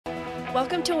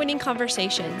Welcome to Winning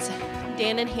Conversations.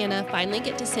 Dan and Hannah finally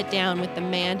get to sit down with the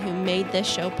man who made this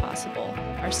show possible,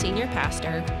 our senior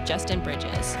pastor, Justin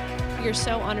Bridges. We are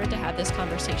so honored to have this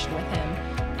conversation with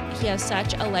him. He has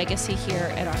such a legacy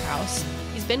here at our house.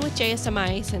 He's been with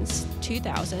JSMI since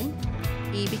 2000.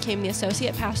 He became the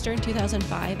associate pastor in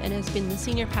 2005 and has been the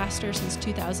senior pastor since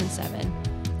 2007.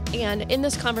 And in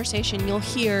this conversation, you'll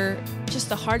hear just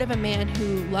the heart of a man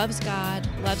who loves God,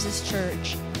 loves his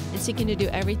church, and seeking to do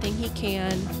everything he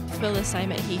can to fulfill the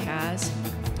assignment he has.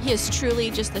 He is truly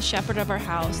just the shepherd of our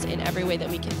house in every way that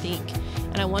we can think.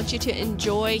 And I want you to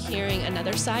enjoy hearing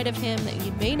another side of him that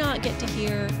you may not get to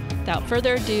hear. Without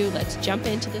further ado, let's jump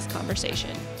into this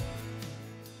conversation.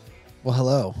 Well,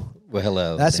 hello. Well,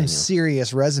 hello. That's Daniel. some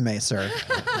serious resume, sir.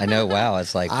 I know. Wow.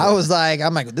 It's like,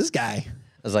 I'm like, this guy. I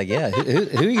was like, yeah,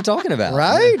 who are you talking about?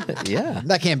 Right? Yeah.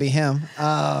 That can't be him.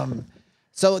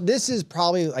 So this is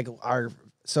probably like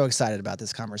so excited about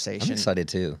this conversation. I'm excited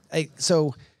too.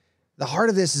 So the heart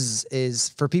of this is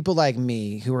for people like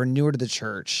me who are newer to the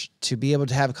church to be able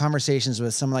to have conversations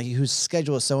with someone like you whose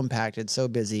schedule is so impacted, so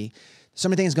busy, so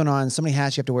many things going on, so many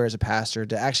hats you have to wear as a pastor,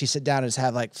 to actually sit down and just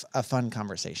have like a fun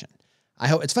conversation. I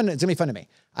hope it's fun. It's gonna be fun to me.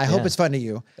 I hope it's fun to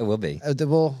you. It will be.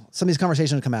 Some of these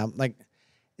conversations will come out.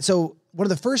 So one of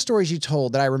the first stories you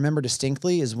told that I remember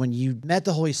distinctly is when you met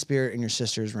the Holy Spirit in your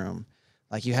sister's room.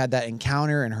 Like you had that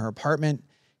encounter in her apartment.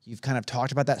 You've kind of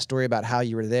talked about that story about how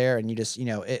you were there, and you just,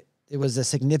 it was a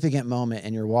significant moment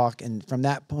in your walk. And from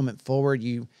that moment forward,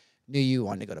 you knew you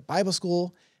wanted to go to Bible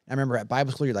school. I remember at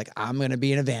Bible school, you're like, I'm going to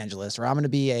be an evangelist, or I'm going to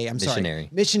be missionary.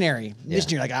 Missionary.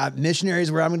 Like, missionary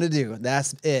is what I'm going to do.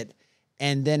 That's it.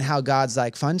 And then how God's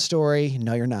like, fun story.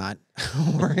 No, you're not.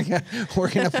 we're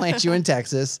going to plant you in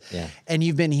Texas. Yeah. And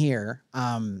you've been here.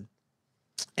 And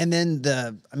then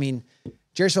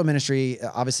Jerry'sville Ministry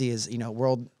obviously is,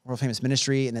 world famous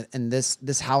ministry. And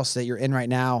this house that you're in right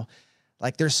now,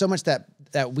 like there's so much that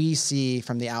we see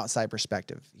from the outside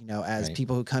perspective, as right.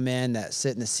 People who come in that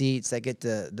sit in the seats, that get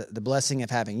the blessing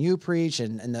of having you preach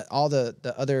and all the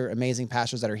other amazing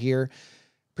pastors that are here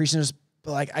preaching.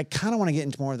 But like, I kind of want to get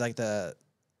into more of like the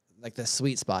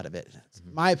sweet spot of it.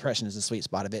 Mm-hmm. My impression is the sweet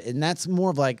spot of it. And that's more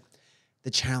of like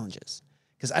the challenges.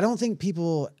 Because I don't think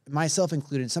people, myself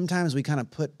included, sometimes we kind of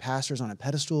put pastors on a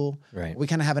pedestal. Right. We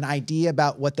kind of have an idea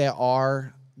about what they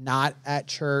are not at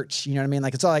church. You know what I mean?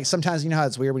 Like, it's all like, sometimes, how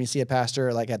it's weird when you see a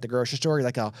pastor like at the grocery store, you're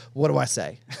like, oh, what do I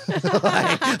say?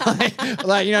 like,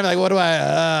 what do I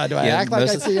act like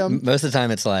I see them? Most of the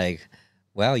time it's like,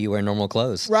 wow, you wear normal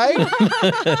clothes. Right?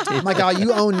 I'm like, oh,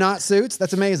 you own not suits?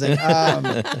 That's amazing.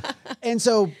 And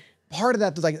so part of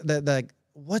that was like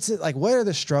what's it like? What are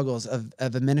the struggles of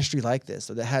a ministry like this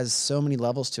that has so many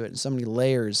levels to it and so many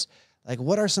layers? Like,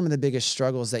 what are some of the biggest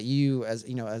struggles that you, as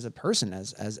a person,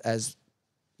 as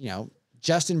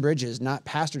Justin Bridges, not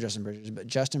Pastor Justin Bridges, but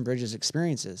Justin Bridges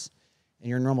experiences in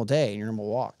your normal day, in your normal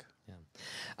walk?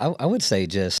 Yeah. I would say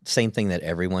just same thing that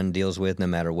everyone deals with, no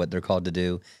matter what they're called to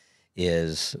do,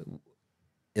 is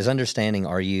understanding,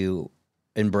 are you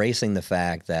embracing the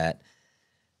fact that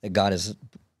God has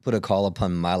put a call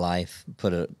upon my life,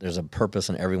 there's a purpose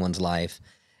in everyone's life,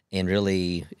 and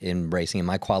really embracing, am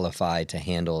I qualified to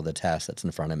handle the task that's in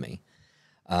front of me?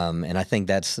 And I think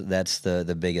that's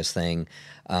the biggest thing,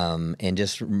 and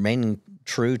just remaining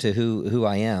true to who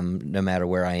I am, no matter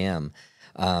where I am.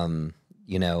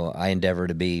 I endeavor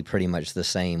to be pretty much the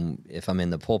same. If I'm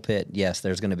in the pulpit, yes,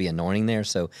 there's going to be anointing there.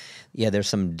 So, yeah, there's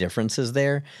some differences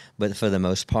there. But for the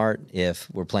most part, if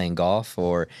we're playing golf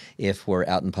or if we're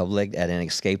out in public at an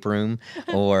escape room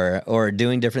or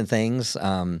doing different things,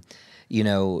 I'm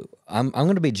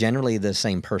going to be generally the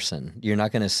same person. You're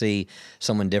not going to see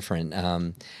someone different.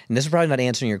 And this is probably not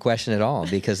answering your question at all,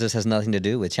 because this has nothing to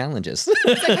do with challenges.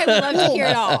 It's okay. We love to hear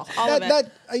it all of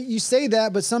it. You say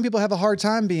that, but some people have a hard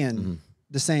time being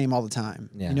the same all the time.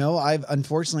 Yeah. I've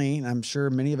unfortunately, and I'm sure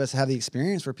many of us have the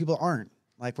experience where people aren't,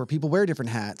 like where people wear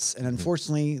different hats, and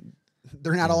unfortunately,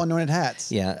 they're not all anointed hats.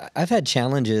 Yeah, I've had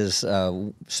challenges,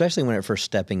 especially when first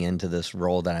stepping into this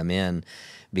role that I'm in,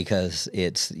 because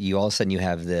you all of a sudden you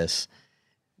have this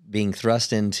being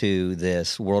thrust into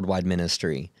this worldwide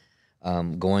ministry,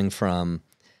 going from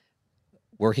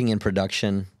working in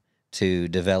production to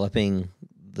developing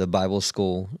the Bible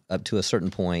school up to a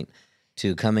certain point,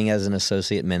 to coming as an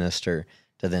associate minister,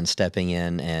 to then stepping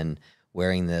in and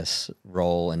wearing this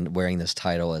role and wearing this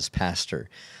title as pastor.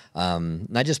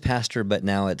 Not just pastor, but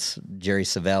now it's Jerry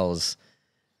Savelle's,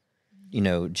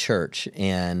 church.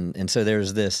 And so there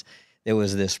was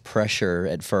this pressure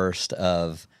at first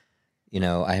of,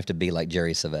 I have to be like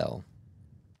Jerry Savelle.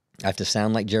 I have to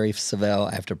sound like Jerry Savelle.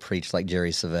 I have to preach like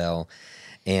Jerry Savelle.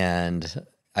 And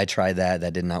I tried that.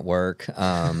 That did not work.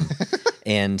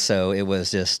 And so it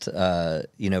was just,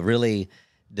 really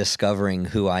discovering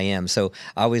who I am. So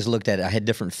I always looked at it. I had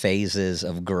different phases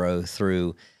of growth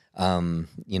through,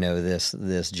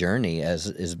 this journey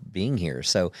as being here.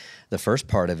 So the first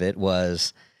part of it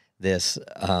was this,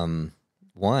 I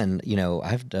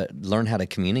have to learn how to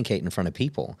communicate in front of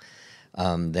people.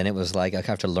 Then it was like I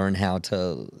have to learn how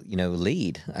to,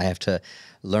 lead. I have to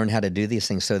learn how to do these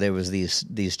things. So there was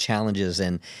these challenges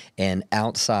and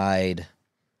outside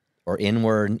or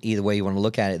inward, either way you want to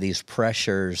look at it, these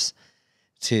pressures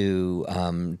to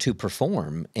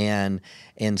perform. And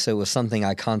so it was something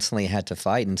I constantly had to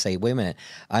fight and say, wait a minute,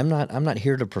 I'm not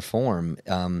here to perform.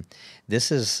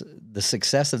 This is the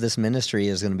success of this ministry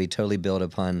is going to be totally built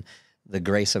upon the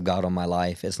grace of God on my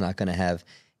life. It's not going to have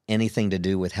anything to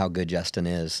do with how good Justin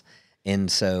is.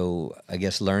 And so I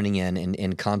guess learning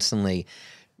and constantly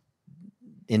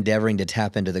endeavoring to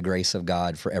tap into the grace of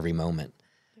God for every moment,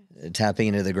 tapping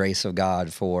into the grace of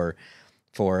God for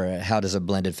how does a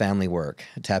blended family work,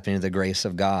 tapping into the grace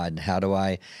of God. How do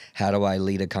I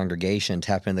lead a congregation,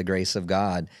 tapping into the grace of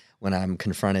God when I'm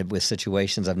confronted with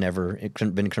situations I've never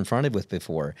been confronted with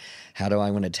before. How do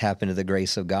I want to tap into the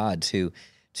grace of God to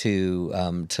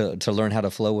learn how to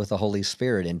flow with the Holy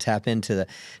Spirit and tap into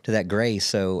that grace.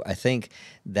 So I think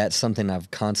that's something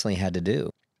I've constantly had to do.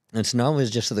 And it's not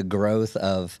always just the growth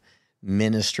of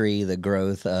ministry, the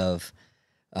growth of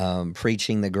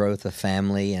preaching, the growth of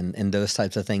family, and those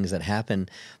types of things that happen.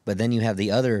 But then you have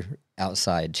the other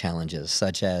outside challenges,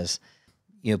 such as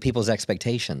people's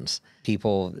expectations,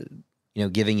 people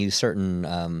giving you certain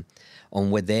on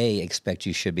what they expect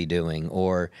you should be doing,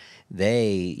 or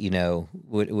they,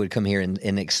 would come here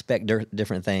and expect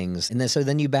different things. And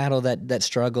then you battle that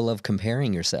struggle of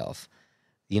comparing yourself,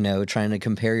 trying to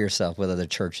compare yourself with other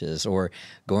churches or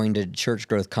going to church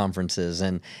growth conferences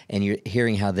and you're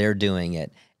hearing how they're doing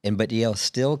it. But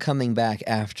still coming back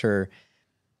after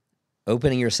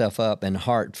opening yourself up and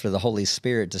heart for the Holy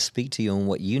Spirit to speak to you on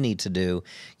what you need to do,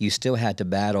 you still had to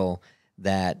battle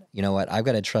that, I've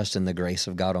got to trust in the grace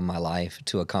of God on my life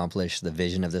to accomplish the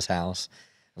vision of this house.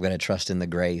 I've got to trust in the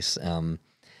grace.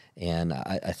 And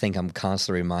I think I'm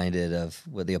constantly reminded of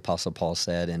what the Apostle Paul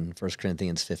said in 1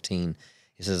 Corinthians 15.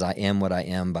 He says, I am what I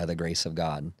am by the grace of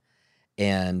God.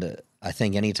 And I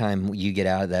think anytime you get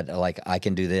out of that, like, I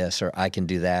can do this, or I can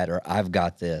do that, or I've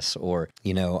got this, or,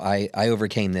 I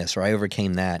overcame this, or I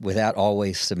overcame that, without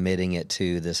always submitting it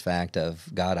to this fact of,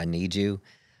 God, I need you.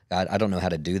 God, I don't know how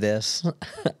to do this.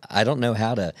 I don't know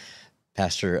how to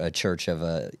pastor a church of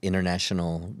a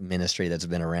international ministry that's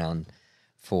been around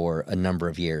for a number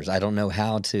of years. I don't know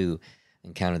how to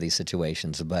encounter these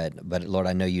situations, but Lord,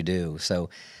 I know you do. So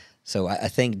I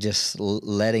think just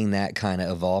letting that kind of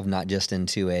evolve, not just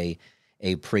into a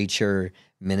preacher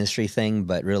ministry thing,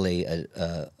 but really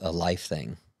a life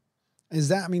thing. Is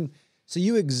that, so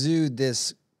you exude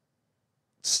this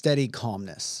steady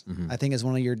calmness, I think, is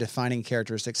one of your defining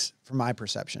characteristics from my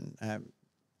perception. Do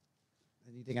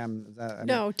you think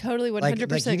no, totally 100%. Like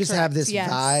you just have this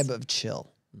vibe of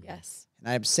chill. Yes. And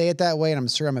I say it that way, and I'm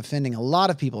sure I'm offending a lot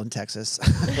of people in Texas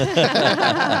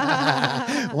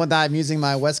when I'm using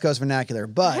my West Coast vernacular.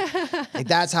 But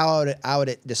that's how I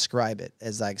would describe it,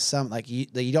 as like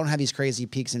you don't have these crazy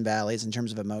peaks and valleys in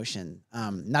terms of emotion.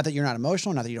 Not that you're not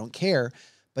emotional, not that you don't care,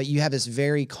 but you have this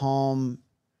very calm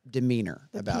demeanor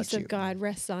about you. The peace of God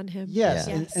rests on him. Yes.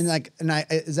 Yeah. And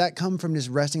does that come from just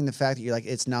resting the fact that you're like,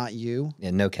 it's not you?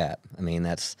 Yeah, no cap.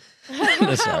 That's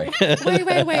sorry.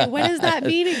 Wait. What does that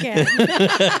mean again?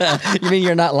 You mean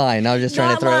you're not lying? I was just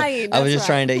trying to throw. Lying, I was just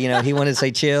trying to, he wanted to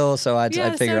say chill, so I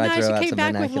figured I'd throw out some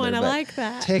back vernacular. With one. I like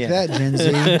that. Take that, Gen Z.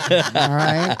 All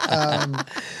right.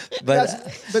 But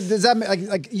does that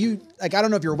I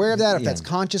don't know if you're aware of that, if that's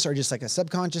conscious or just like a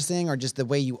subconscious thing, or just the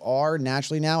way you are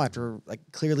naturally now after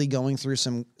clearly going through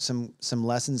some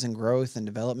lessons and growth and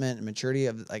development and maturity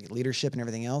of leadership and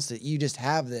everything else, that you just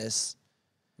have this,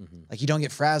 you don't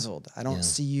get frazzled. I don't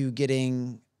see you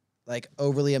getting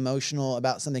overly emotional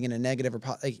about something in a negative or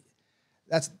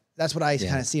that's what I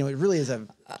kind of see. It really is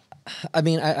I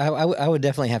would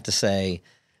definitely have to say,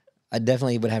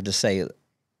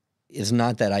 it's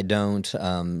not that I don't.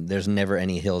 There's never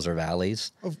any hills or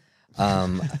valleys.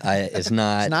 It's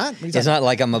not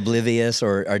like I'm oblivious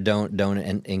or don't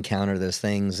encounter those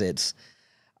things.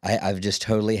 I've just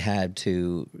totally had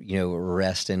to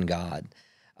rest in God.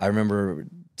 I remember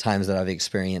times that I've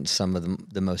experienced some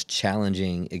of the most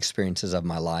challenging experiences of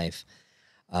my life.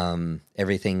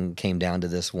 Everything came down to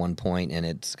this one point, and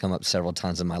it's come up several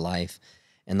times in my life.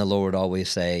 And the Lord would always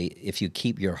say, if you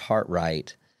keep your heart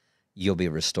right, you'll be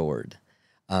restored.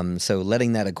 So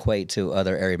letting that equate to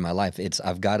other area of my life,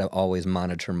 I've got to always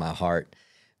monitor my heart,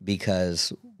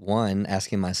 because one,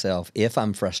 asking myself if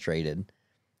I'm frustrated,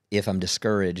 if I'm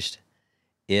discouraged,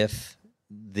 if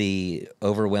the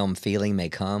overwhelmed feeling may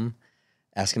come,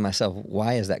 asking myself,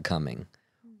 why is that coming?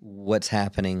 What's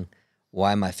happening?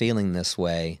 Why am I feeling this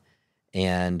way?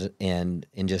 And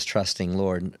just trusting,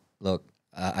 Lord, look,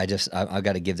 I've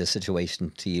got to give this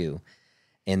situation to you.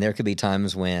 And there could be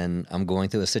times when I'm going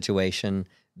through a situation,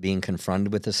 being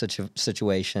confronted with a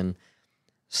situation,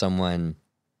 someone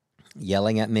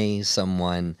yelling at me,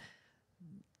 someone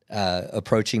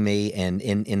approaching me, and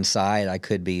inside I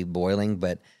could be boiling,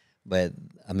 but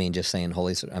I mean, just saying,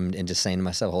 and just saying to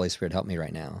myself, Holy Spirit, help me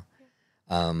right now.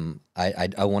 I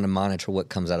want to monitor what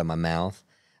comes out of my mouth.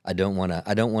 I don't want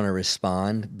to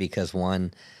respond, because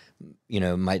one,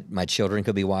 my children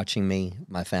could be watching me,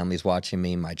 my family's watching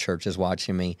me, my church is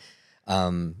watching me,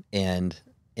 and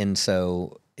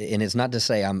it's not to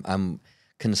say I'm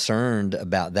concerned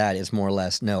about that. It's more or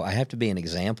less, no, I have to be an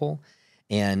example,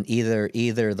 and either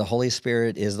the Holy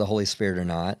Spirit is the Holy Spirit or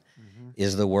not,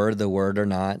 is the Word or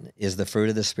not, is the fruit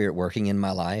of the Spirit working in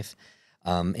my life,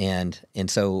 and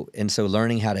so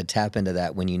learning how to tap into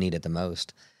that when you need it the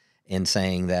most. And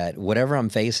saying that whatever I'm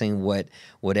facing,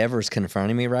 whatever's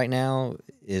confronting me right now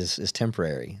is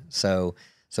temporary. So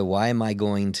why am I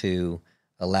going to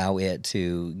allow it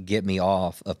to get me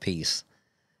off of peace?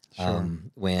 Sure.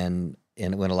 When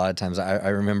a lot of times I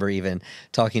remember even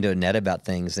talking to Annette about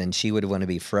things, and she would want to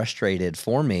be frustrated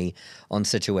for me on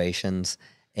situations,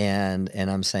 and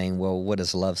I'm saying, well, what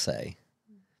does love say?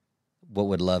 What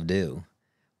would love do?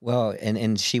 Well,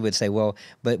 and she would say, well,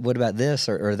 but what about this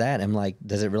or that? I'm like,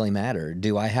 does it really matter?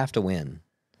 Do I have to win?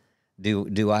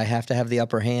 Do I have to have the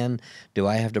upper hand? Do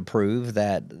I have to prove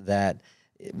that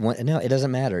no, it doesn't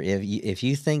matter. If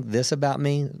you think this about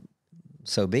me,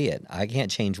 so be it. I can't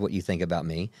change what you think about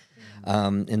me.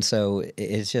 And so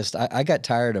it's just, I got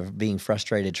tired of being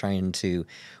frustrated trying to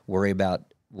worry about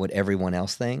what everyone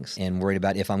else thinks and worried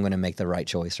about if I'm going to make the right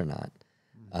choice or not.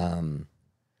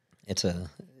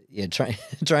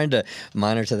 Trying to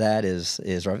monitor that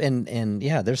is rough. And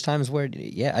yeah, there's times where,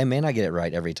 I may not get it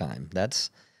right every time. But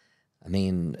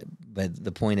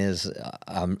the point is,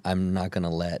 I'm not going to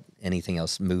let anything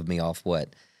else move me off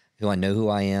who I know who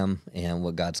I am and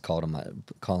what God's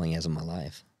calling as in my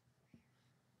life.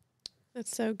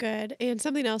 That's so good. And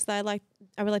something else that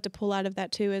I would like to pull out of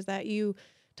that too, is that you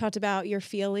talked about your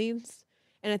feelings.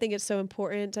 And I think it's so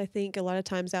important. I think a lot of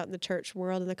times out in the church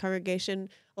world, in the congregation,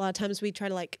 a lot of times we try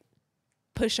to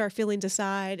push our feelings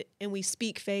aside, and we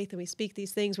speak faith and we speak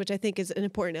these things, which I think is an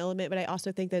important element. But I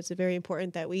also think that it's very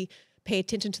important that we pay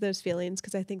attention to those feelings,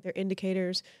 because I think they're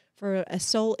indicators for a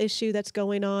soul issue that's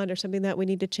going on, or something that we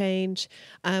need to change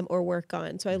or work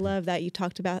on. So I love that you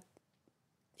talked about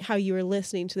how you were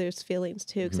listening to those feelings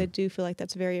too, because I do feel like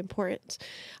that's very important.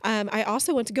 I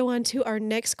also want to go on to our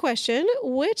next question,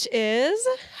 which is,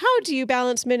 how do you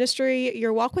balance ministry,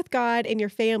 your walk with God, and your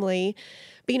family,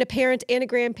 being a parent and a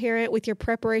grandparent, with your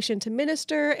preparation to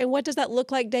minister? And what does that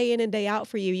look like day in and day out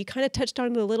for you? You kind of touched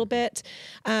on it a little bit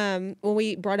when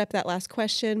we brought up that last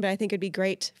question, but I think it'd be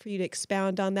great for you to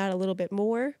expound on that a little bit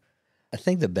more. I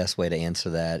think the best way to answer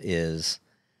that is,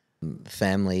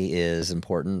 family is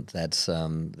important.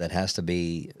 That has to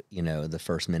be, the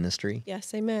first ministry.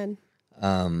 Yes, amen.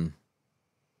 And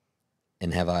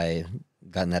have I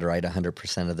gotten that right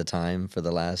 100% of the time for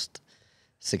the last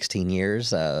 16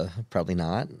 years? Probably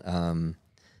not.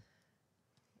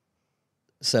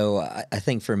 So I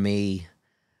think for me,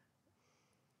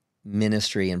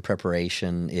 ministry and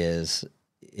preparation is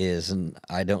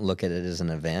I don't look at it as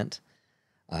an event.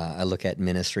 I look at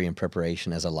ministry and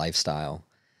preparation as a lifestyle.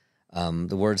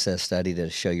 The word says, study to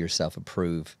show yourself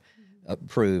approved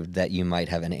that you might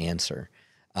have an answer.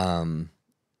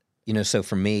 So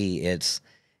for me, it's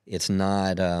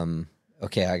not,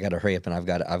 okay, I got to hurry up and I've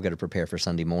got to prepare for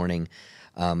Sunday morning.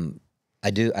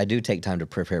 I do take time to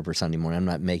prepare for Sunday morning. I'm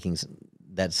not making,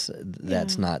 that's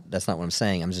not what I'm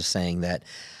saying. I'm just saying that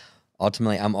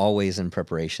ultimately I'm always in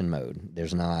preparation mode.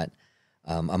 There's not,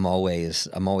 I'm always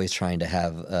trying to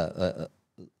have,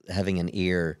 having an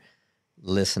ear,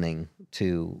 listening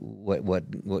to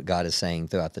what God is saying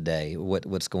throughout the day,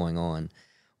 what's going on,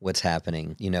 what's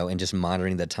happening, and just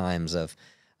monitoring the times of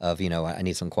I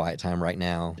need some quiet time right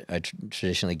now. I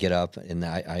traditionally get up and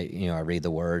I read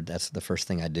the Word. That's the first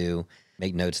thing I do.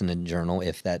 Make notes in the journal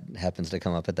if that happens to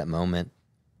come up at that moment.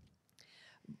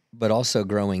 But also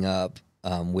growing up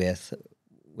with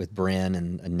Bryn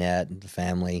and Annette and the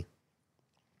family,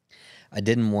 I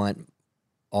didn't want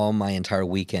all my entire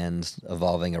weekends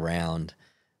evolving around,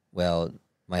 well,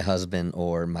 my husband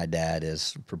or my dad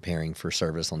is preparing for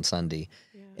service on Sunday,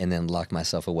 and then lock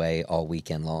myself away all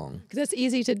weekend long. Because that's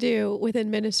easy to do within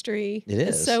ministry. It is.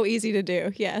 It's so easy to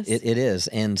do. Yes. It is.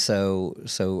 And so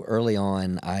early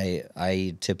on,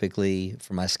 I typically,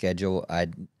 for my schedule,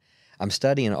 I'm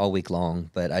studying all week long,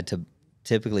 but I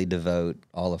typically devote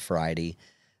all of Friday.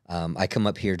 I come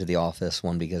up here to the office,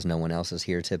 one, because no one else is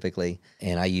here typically,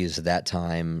 and I use that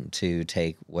time to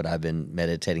take what I've been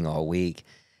meditating all week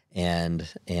and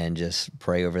just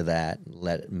pray over that,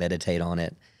 meditate on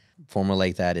it,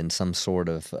 formulate that in some sort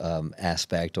of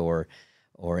aspect or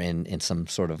in some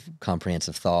sort of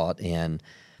comprehensive thought, and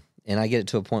I get it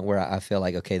to a point where I feel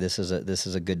like, okay, this is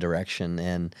a good direction,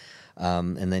 and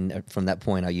then from that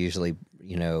point I usually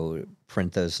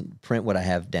print what I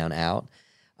have down out,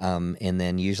 and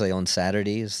then usually on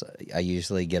Saturdays I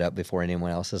usually get up before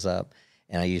anyone else is up,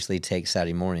 and I usually take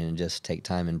Saturday morning and just take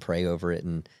time and pray over it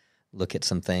and look at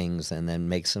some things, and then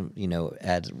make some,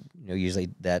 add, usually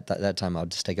that time I'll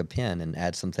just take a pen and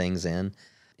add some things in,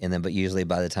 and then, but usually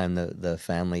by the time the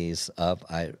family's up,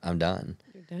 I'm done.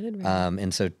 You're done and ready.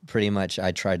 And so pretty much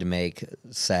I tried to make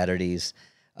Saturdays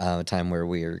a time where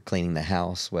we're cleaning the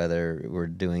house, whether we're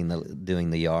doing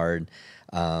the yard.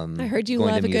 I heard you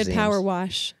going love to a good museums. power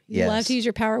wash. You Yes. love to use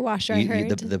your power washer, I heard.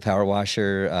 The power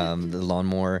washer, the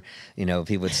lawnmower.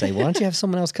 People would say, "Why don't you have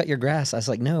someone else cut your grass?" I was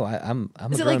like, "No, I'm a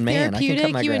Is it grown like man. I can therapeutic?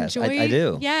 cut my You grass. enjoy I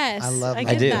do. Yes. I love I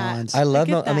my get do. that. lawns. I love.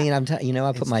 get I mean, that.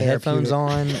 I put It's my headphones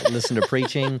on, therapeutic. listen to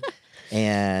preaching,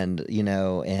 and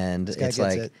and This guy it's gets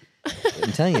like it.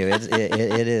 I'm telling you,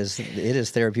 it is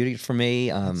therapeutic for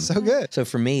me. So good. So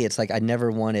for me, it's like I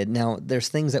never wanted. Now, there's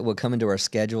things that would come into our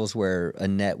schedules where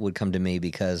Annette would come to me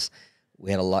because we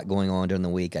had a lot going on during the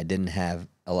week. I didn't have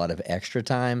a lot of extra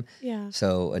time. Yeah.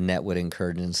 So Annette would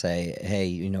encourage and say, "Hey,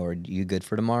 are you good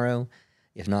for tomorrow?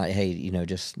 If not, hey,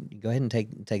 just go ahead and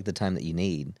take the time that you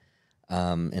need."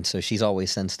 And so she's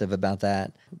always sensitive about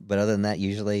that. But other than that,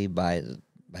 usually by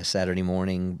Saturday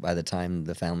morning, by the time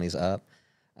the family's up,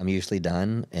 I'm usually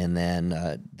done, and then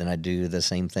I do the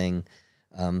same thing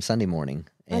Sunday morning.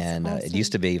 That's And it awesome.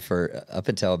 used to be for up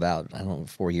until about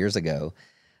 4 years ago,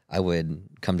 I would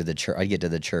come to the church. I'd get to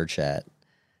the church at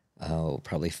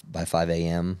probably by 5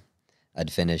 a.m.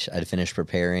 I'd finish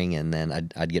preparing, and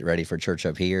then I'd get ready for church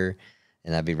up here,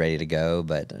 and I'd be ready to go.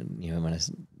 But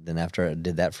then after I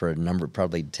did that for a number,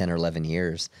 probably 10 or 11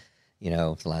 years.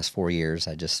 The last 4 years,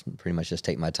 I just pretty much just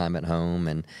take my time at home,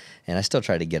 and I still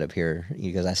try to get up here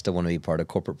because I still want to be part of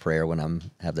corporate prayer when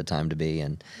have the time to be,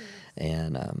 and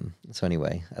so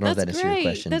anyway, I don't know if that answers your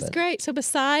question. That's but great. So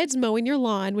besides mowing your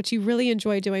lawn, which you really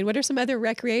enjoy doing, what are some other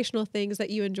recreational things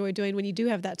that you enjoy doing when you do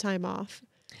have that time off?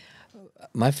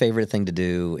 My favorite thing to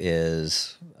do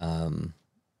is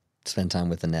spend time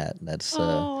with Annette. That's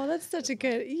That's such a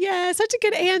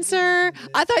good answer.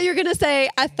 I thought you were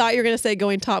gonna say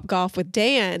going top golf with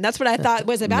Dan. That's what I thought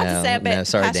was about to say, but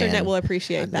sorry, Pastor Dan. Net will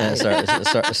appreciate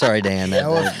that. sorry, Dan.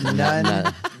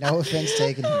 No offense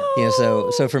taken here.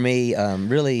 So for me,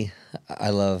 really,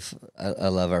 I love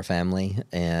our family,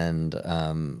 and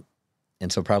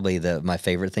so probably my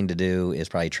favorite thing to do is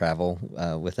probably travel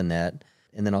with Annette,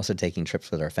 and then also taking trips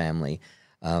with our family.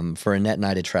 For Annette and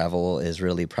I to travel is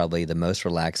really probably the most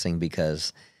relaxing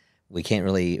because we can't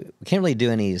really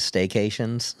do any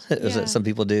staycations as Yeah. some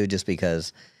people do, just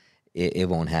because it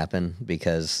won't happen.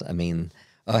 Because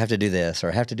I have to do this or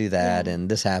I have to do that, Yeah. and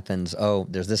this happens. Oh,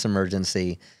 there's this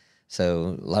emergency.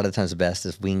 So a lot of times the best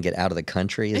is we can get out of the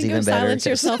country is And even go better. silence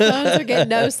your cell phones or get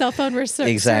no cell phone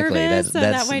Exactly. service, so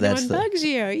That's- that way no that's one the- bugs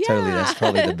you. Yeah, Totally, that's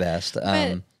probably the best.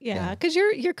 But because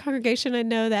your congregation, I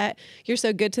know that you're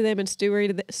so good to them and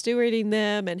stewarding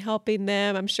them and helping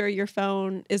them. I'm sure your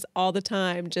phone is all the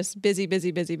time just busy,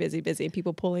 and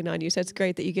people pulling on you. So it's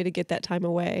great that you get to get that time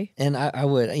away. And I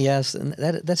would, yes, and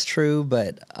that's true.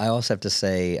 But I also have to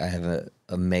say I have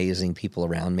amazing people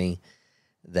around me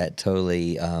that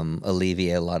totally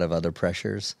alleviate a lot of other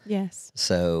pressures. Yes.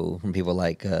 So from people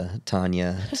like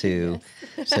Tanya to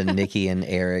Nikki and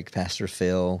Eric, Pastor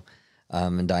Phil,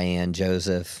 and Diane,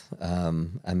 Joseph.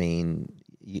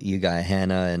 You got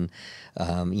Hannah and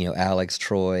Alex,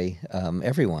 Troy.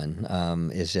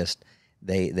 Everyone is just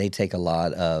they take a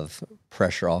lot of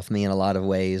pressure off me in a lot of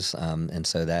ways, and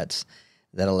so that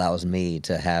allows me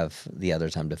to have the other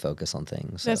time to focus on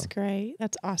things. So. That's great.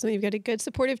 That's awesome. You've got a good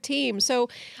supportive team. So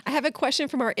I have a question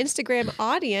from our Instagram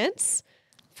audience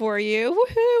for you.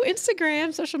 Woohoo!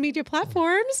 Instagram, social media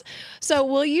platforms. So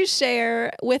will you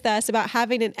share with us about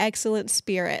having an excellent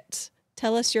spirit?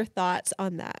 Tell us your thoughts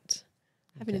on that.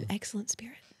 Having an excellent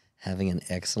spirit. Having an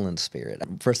excellent spirit.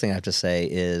 First thing I have to say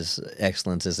is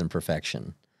excellence isn't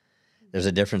perfection. There's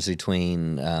a difference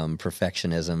between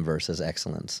perfectionism versus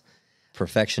excellence.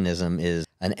 Perfectionism is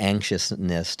an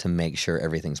anxiousness to make sure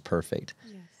everything's perfect.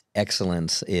 Yes.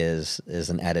 Excellence is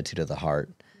an attitude of the heart.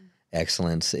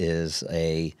 Excellence is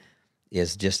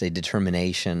just a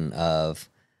determination of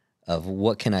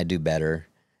what can I do better.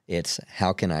 It's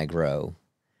how can I grow?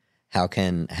 How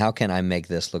can I make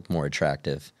this look more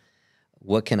attractive?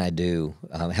 What can I do?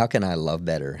 How can I love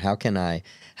better? How can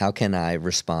I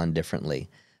respond differently?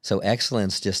 So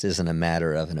excellence just isn't a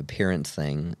matter of an appearance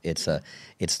thing. It's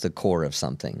the core of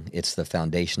something. It's the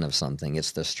foundation of something.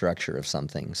 It's the structure of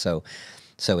something. So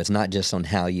it's not just on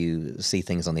how you see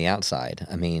things on the outside.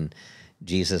 I mean,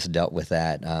 Jesus dealt with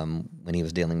that when he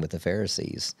was dealing with the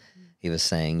Pharisees. He was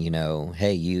saying,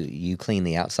 hey, you clean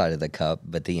the outside of the cup,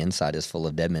 but the inside is full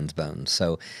of dead men's bones.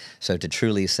 So to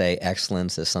truly say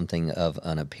excellence is something of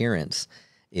an appearance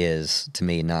is, to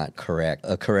me, not correct.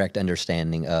 A correct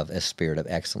understanding of a spirit of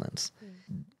excellence.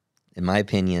 In my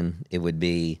opinion, it would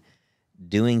be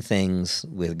doing things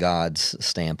with God's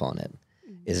stamp on it.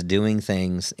 Is doing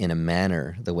things in a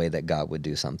manner the way that God would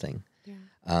do something.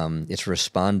 It's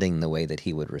responding the way that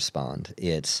he would respond.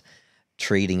 It's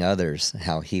treating others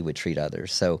how he would treat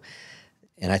others. So,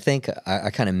 and I think I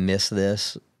kind of missed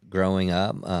this growing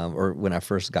up, or when I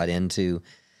first got into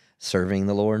serving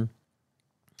the Lord,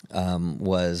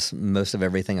 was most of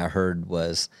everything I heard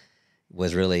was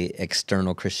really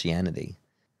external Christianity,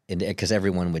 because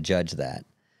everyone would judge that.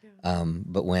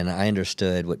 But when I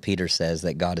understood what Peter says,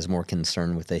 that God is more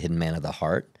concerned with the hidden man of the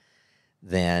heart,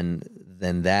 then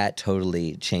that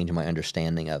totally changed my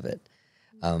understanding of it.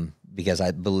 Because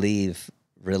I believe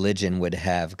religion would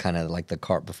have kind of like the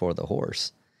cart before the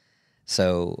horse.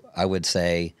 So I would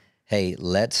say, hey,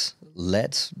 let's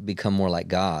become more like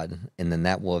God, and then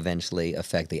that will eventually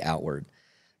affect the outward.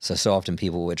 So often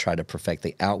people would try to perfect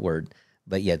the outward,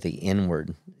 but yet the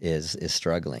inward is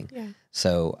struggling. Yeah.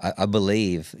 So I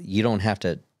believe you don't have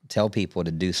to tell people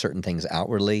to do certain things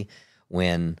outwardly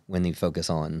when you focus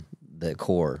on the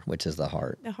core, which is the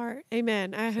heart. The heart.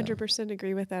 Amen. I 100%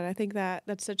 agree with that. I think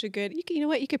that's such a good, you know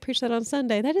what? You could preach that on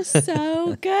Sunday. That is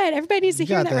so good. Everybody needs to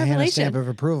hear that revelation. You got the Hannah stamp of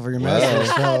approval for your message.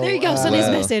 So, there you go. Sunday's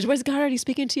message. Was God already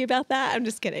speaking to you about that? I'm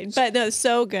just kidding. But no,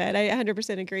 so good. I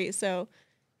 100% agree. So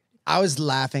I was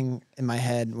laughing in my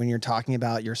head when you're talking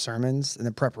about your sermons and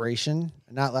the preparation,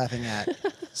 not laughing at.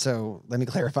 So let me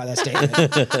clarify that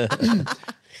statement.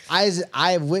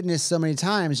 I've witnessed so many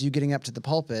times you getting up to the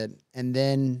pulpit and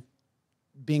then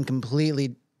being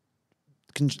completely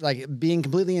in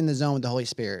the zone with the Holy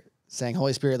Spirit, saying,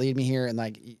 Holy Spirit, lead me here. And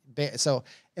so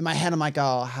in my head, I'm like,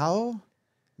 oh, how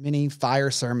many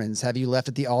fire sermons have you left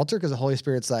at the altar? Because the Holy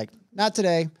Spirit's like, not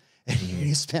today. And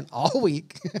you spent all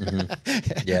week,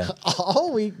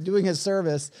 all week doing his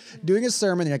service, doing his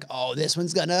sermon. You're like, oh, this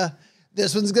one's gonna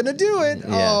do it.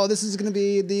 Yeah. Oh, this is gonna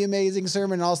be the amazing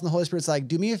sermon. And all of a sudden the Holy Spirit's like,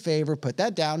 do me a favor, put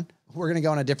that down. We're gonna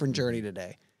go on a different journey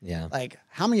today. Yeah. Like,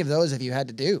 how many of those have you had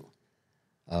to do?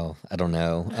 Oh, I don't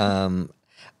know.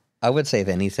 I would say, if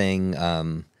anything,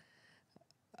 I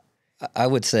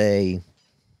would say,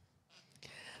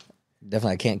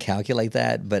 definitely I can't calculate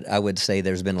that, but I would say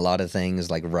there's been a lot of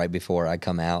things like right before I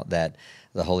come out that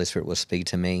the Holy Spirit will speak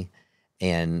to me,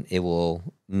 and it will,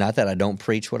 not that I don't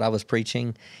preach what I was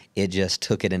preaching, it just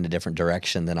took it in a different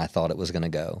direction than I thought it was going to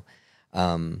go.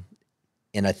 And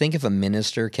I think if a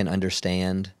minister can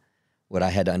understand what I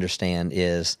had to understand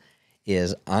is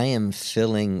I am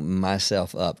filling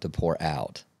myself up to pour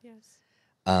out. Yes.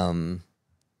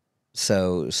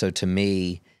 So to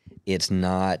me, it's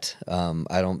not.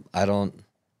 I don't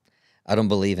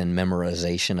believe in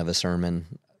memorization of a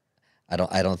sermon. I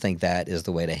don't think that is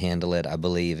the way to handle it. I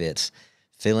believe it's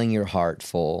filling your heart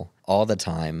full all the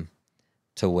time,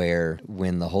 to where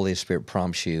when the Holy Spirit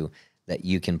prompts you, that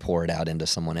you can pour it out into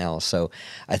someone else. So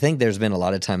I think there's been a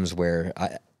lot of times where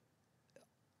I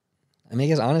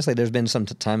guess honestly, there's been some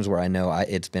times where I know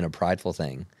it's been a prideful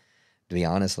thing, to be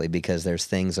honestly, because there's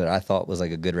things that I thought was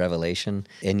like a good revelation,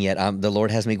 and yet the Lord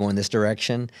has me going this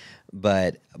direction,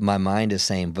 but my mind is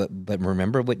saying, but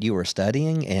remember what you were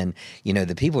studying, and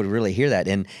the people would really hear that,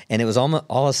 and it was all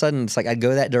of a sudden it's like I'd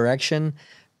go that direction,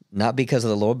 not because of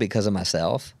the Lord, because of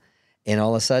myself, and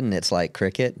all of a sudden it's like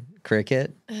cricket,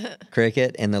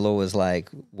 and the Lord was like,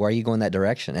 why are you going that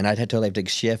direction? And I'd totally have to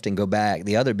shift and go back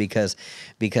the other because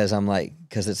I'm like,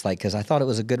 because I thought it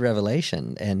was a good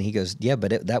revelation. And he goes, yeah,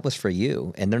 but that was for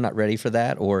you, and they're not ready for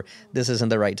that, or this isn't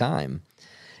the right time.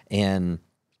 And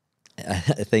I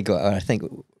think I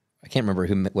can't remember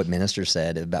what minister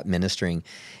said about ministering.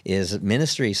 Is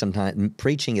ministry sometimes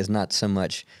preaching is not so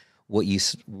much what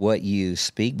you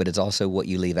speak, but it's also what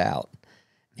you leave out.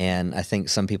 And I think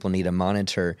some people need to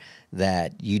monitor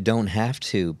that you don't have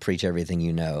to preach everything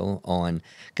you know on,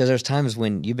 because there's times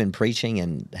when you've been preaching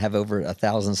and have over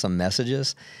 1,000 some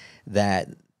messages that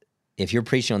if you're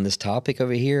preaching on this topic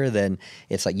over here, then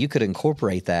it's like you could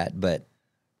incorporate that, but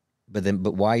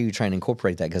why are you trying to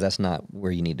incorporate that? Because that's not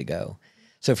where you need to go.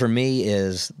 So for me,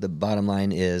 is the bottom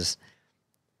line is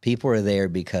people are there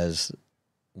because,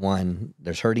 one,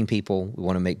 there's hurting people. We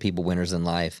want to make people winners in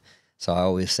life. So I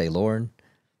always say, Lord,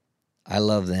 I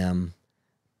love them.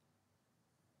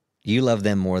 You love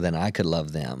them more than I could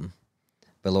love them.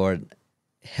 But Lord,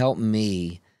 help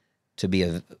me to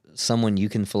be someone you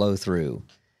can flow through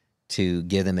to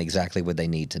give them exactly what they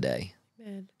need today.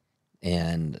 Amen.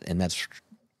 And that's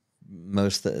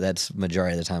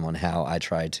majority of the time on how I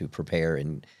try to prepare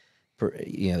and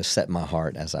set my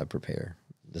heart as I prepare.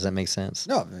 Does that make sense?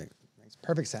 No, it makes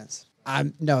perfect sense.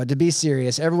 No, to be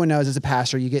serious, everyone knows as a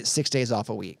pastor, you get 6 days off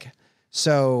a week.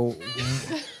 So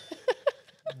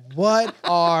what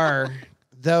are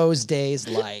those days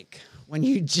like when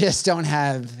you just don't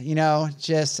have,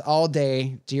 just all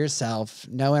day to yourself,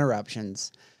 no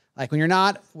interruptions? Like when you're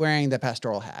not wearing the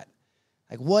pastoral hat,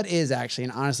 like what is actually,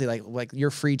 and honestly, like your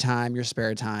free time, your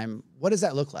spare time, what does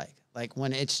that look like? Like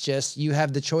when it's just, you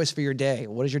have the choice for your day,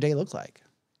 what does your day look like?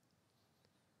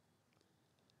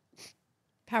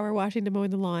 Power washing to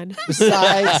mowing the lawn.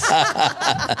 Besides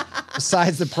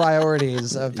the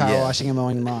priorities of power washing and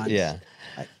mowing the lawn. Yeah.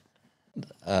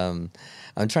 I'm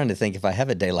trying to think if I have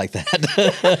a day like that.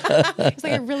 It's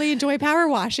like I really enjoy power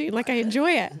washing. Like I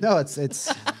enjoy it. No,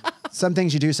 it's some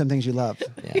things you do, some things you love.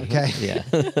 Yeah. Okay. Yeah.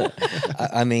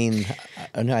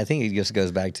 I think it just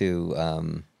goes back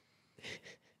to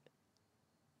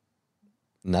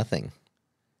nothing.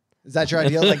 Is that your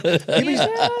ideal? Like people people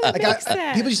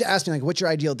used to ask me, like, what's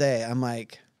your ideal day? I'm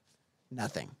like,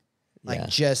 nothing. Like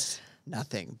just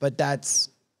nothing. But that's,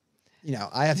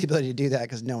 I have the ability to do that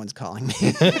because no one's calling me.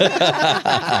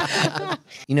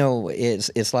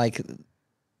 It's like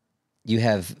you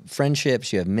have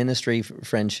friendships, you have ministry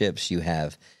friendships, you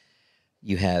have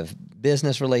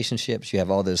business relationships, you have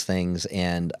all those things,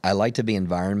 and I like to be in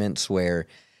environments where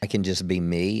I can just be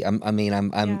me. I'm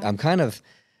kind of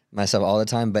myself all the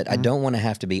time, but I don't want to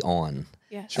have to be on.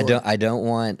 Yeah, sure. I don't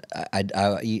want.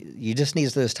 You just need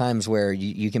those times where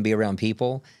you can be around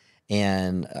people,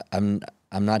 and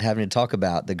I'm not having to talk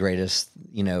about the greatest,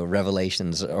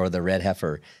 revelations or the red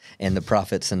heifer and the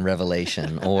prophets in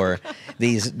Revelation or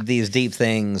these deep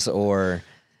things or,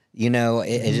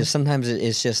 it just sometimes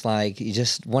it's just like you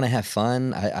just want to have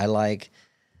fun. I like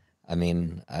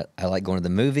going to the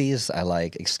movies. I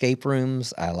like escape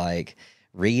rooms. I like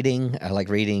reading. I like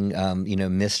reading,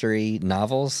 mystery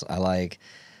novels. I like.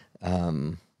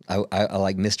 I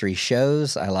like mystery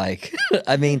shows. I like,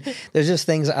 there's just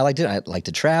things I like to do. I like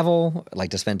to travel. I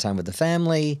like to spend time with the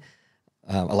family.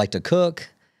 I like to cook.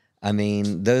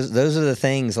 Those are the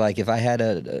things, like if I had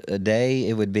a day,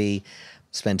 it would be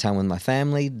spend time with my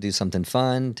family, do something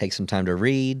fun, take some time to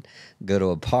read, go to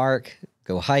a park,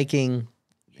 go hiking,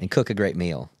 and cook a great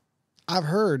meal. I've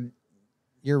heard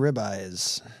your ribeye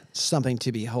is something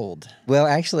to behold. Well,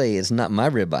 actually, it's not my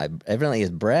ribeye. Evidently,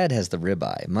 Brad has the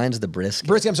ribeye. Mine's the brisket.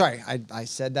 Brisket, I'm sorry. I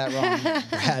said that wrong.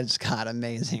 Brad's got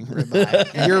amazing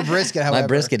ribeye. Your brisket, however. My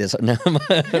brisket is, no,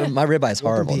 my ribeye is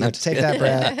horrible. No, Take that,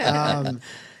 Brad.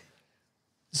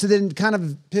 So then kind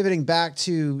of pivoting back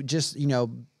to just,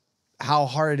 how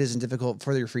hard it is and difficult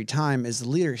for your free time is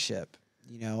leadership.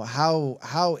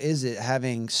 How is it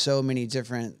having so many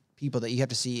different people that you have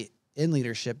to see in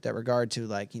leadership that regard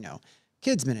to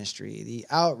kids ministry, the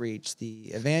outreach,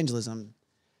 the evangelism,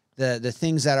 the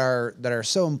things that are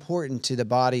so important to the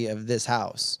body of this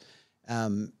house.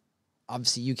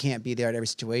 Obviously you can't be there at every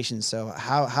situation. So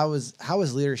how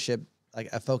is leadership like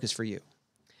a focus for you?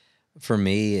 For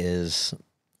me is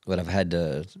what I've had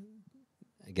to,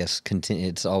 I guess, continue.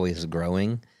 It's always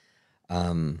growing.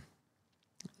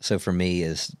 So for me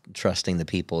is trusting the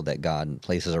people that God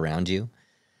places around you.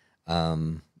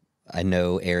 I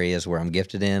know areas where I'm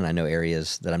gifted in. I know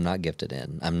areas that I'm not gifted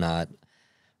in. I'm not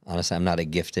a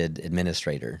gifted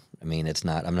administrator.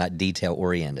 I'm not detail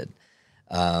oriented.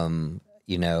 And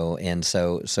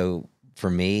so for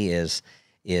me is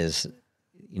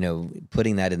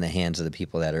putting that in the hands of the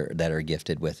people that are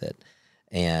gifted with it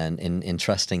and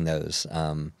trusting those.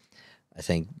 I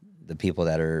think the people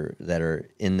that are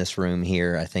in this room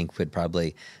here, I think would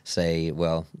probably say,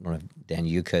 well, I don't know if Dan,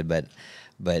 you could,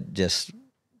 but just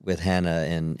with Hannah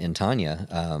and Tanya,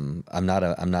 I'm not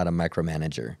a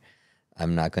micromanager.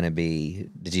 I'm not going to be,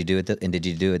 did you do it? And did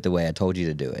you do it the way I told you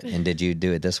to do it? And did you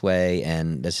do it this way?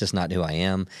 And that's just not who I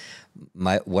am.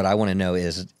 What I want to know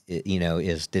is,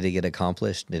 is did it get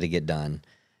accomplished? Did it get done?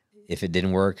 If it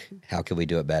didn't work, how could we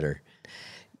do it better?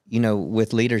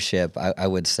 With leadership, I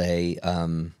would say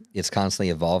it's constantly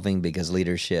evolving because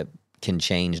leadership can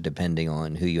change depending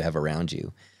on who you have around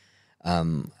you.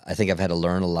 I think I've had to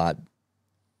learn a lot,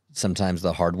 sometimes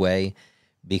the hard way,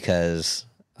 because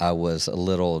I was a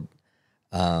little,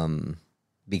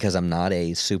 because I'm not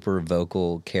a super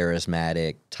vocal,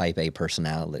 charismatic type A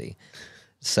personality.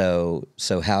 So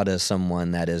how does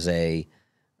someone that is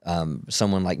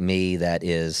someone like me that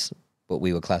is what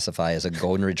we would classify as a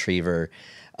golden retriever,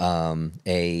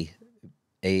 a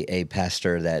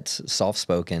pastor that's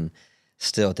soft-spoken,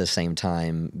 still at the same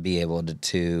time be able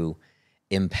to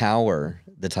empower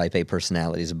the type A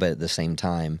personalities, but at the same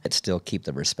time, it still keep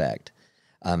the respect.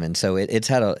 And so it's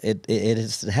had a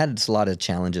lot of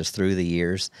challenges through the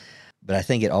years, but I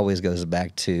think it always goes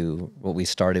back to what we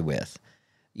started with,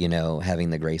 having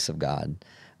the grace of God,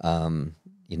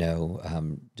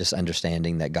 just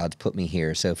understanding that God's put me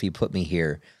here. So if He put me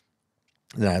here,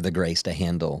 then I have the grace to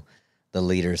handle the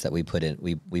leaders that we put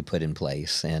in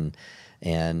place, and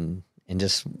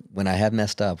just when I have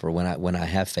messed up or when I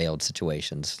have failed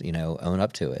situations, own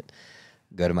up to it.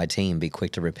 Go to my team, be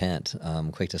quick to repent,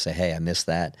 quick to say, hey, I missed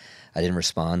that. I didn't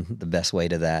respond the best way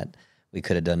to that. We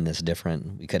could have done this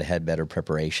different. We could have had better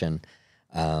preparation.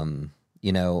 And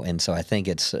so I think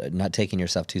it's not taking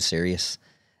yourself too serious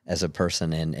as a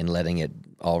person and letting it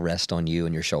all rest on you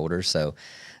and your shoulders. So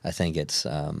I think it's,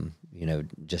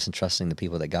 just entrusting the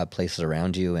people that God places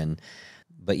around you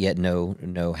but yet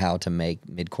know how to make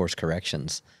mid-course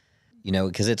corrections,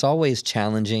 because it's always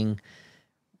challenging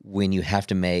when you have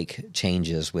to make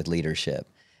changes with leadership.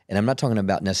 And I'm not talking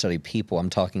about necessarily people.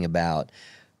 I'm talking about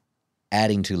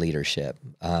adding to leadership.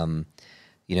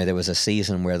 There was a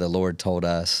season where the Lord told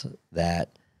us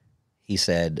that He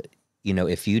said,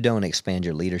 if you don't expand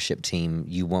your leadership team,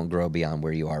 you won't grow beyond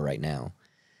where you are right now.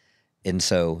 And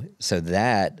so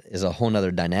that is a whole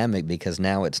nother dynamic, because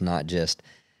now it's not just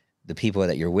the people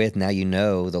that you're with. Now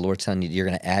the Lord's telling you you're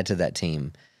going to add to that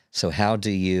team. So how do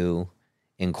you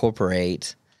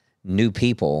incorporate new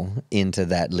people into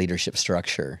that leadership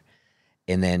structure,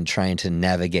 and then trying to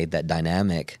navigate that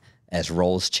dynamic as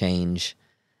roles change,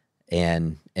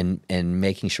 and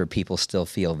making sure people still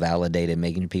feel validated,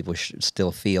 making people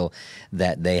still feel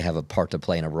that they have a part to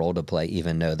play and a role to play,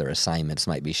 even though their assignments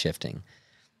might be shifting.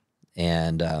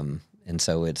 And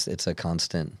so it's a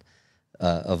constant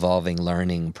evolving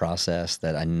learning process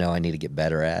that I know I need to get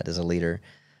better at as a leader.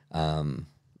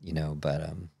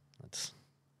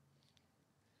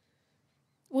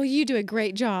 Well, you do a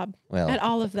great job Well, at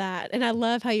all of that. And I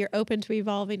love how you're open to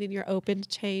evolving and you're open to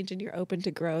change and you're open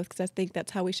to growth, because I think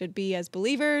that's how we should be as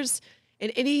believers in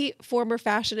any form or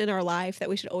fashion in our life, that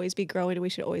we should always be growing and we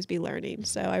should always be learning.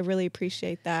 So I really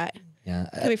appreciate that. Yeah,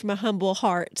 coming from a humble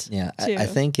heart. Yeah, too. I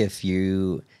think if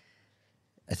you're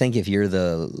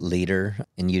the leader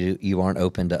and you aren't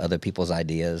open to other people's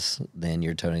ideas, then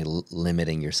you're totally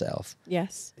limiting yourself.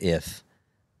 Yes. If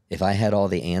I had all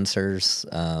the answers,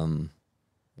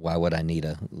 why would I need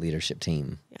a leadership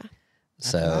team? Yeah.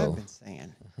 That's what I've been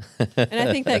saying. And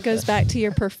I think that goes back to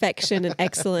your perfection and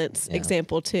excellence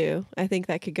example too. I think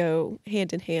that could go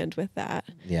hand in hand with that.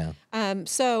 Yeah.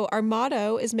 So our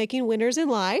motto is making winners in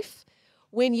life.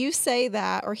 When you say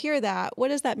that or hear that, what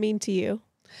does that mean to you?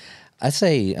 I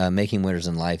say making winners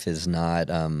in life is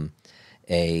not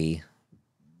a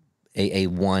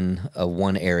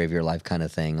one area of your life kind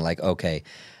of thing. Like, okay,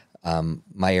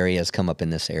 my area has come up in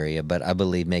this area, but I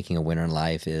believe making a winner in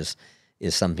life is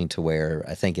something to where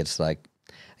I think it's like,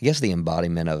 I guess the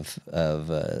embodiment of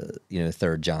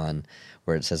 3 John,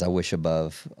 where it says, I wish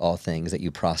above all things that you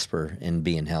prosper and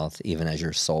be in health, even as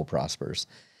your soul prospers.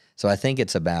 So I think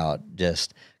it's about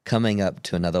just coming up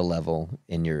to another level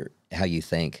in how you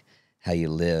think, how you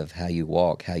live, how you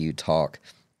walk, how you talk,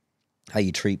 how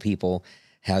you treat people,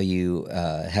 how you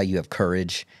have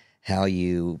courage, how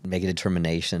you make a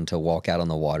determination to walk out on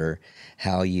the water,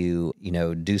 how you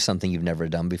do something you've never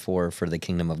done before for the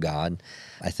kingdom of God.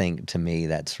 I think to me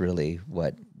that's really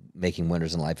what making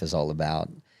winners in life is all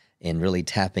about, and really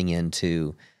tapping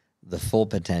into the full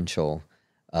potential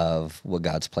of what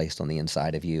God's placed on the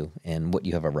inside of you and what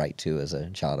you have a right to as a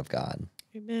child of God.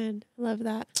 Amen. I love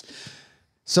that.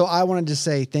 So I wanted to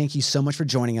say thank you so much for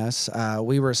joining us.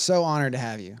 We were so honored to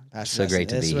have you, Pastor So Justin. great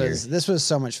to be here. This was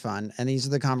so much fun, and these are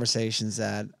the conversations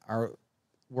that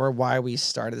were why we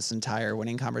started this entire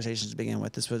Winning Conversations to begin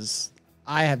with. This was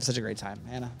I had such a great time,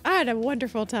 Hannah. I had a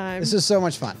wonderful time. This was so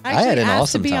much fun. I I had actually an asked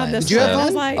awesome to be time. on this Did you have one. I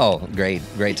was fun? like, Oh,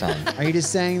 great time. Are you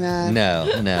just saying that? No,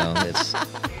 it's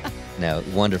no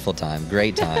wonderful time,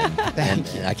 great time, and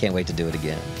I can't wait to do it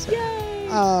again. So.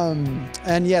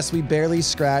 And yes, we barely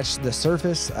scratched the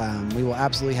surface. We will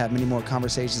absolutely have many more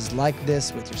conversations like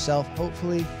this with yourself.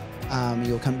 Hopefully,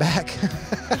 you'll come back.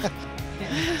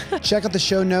 Check out the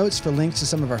show notes for links to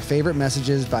some of our favorite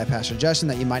messages by Pastor Justin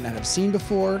that you might not have seen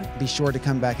before. Be sure to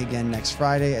come back again next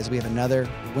Friday as we have another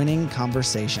winning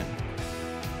conversation.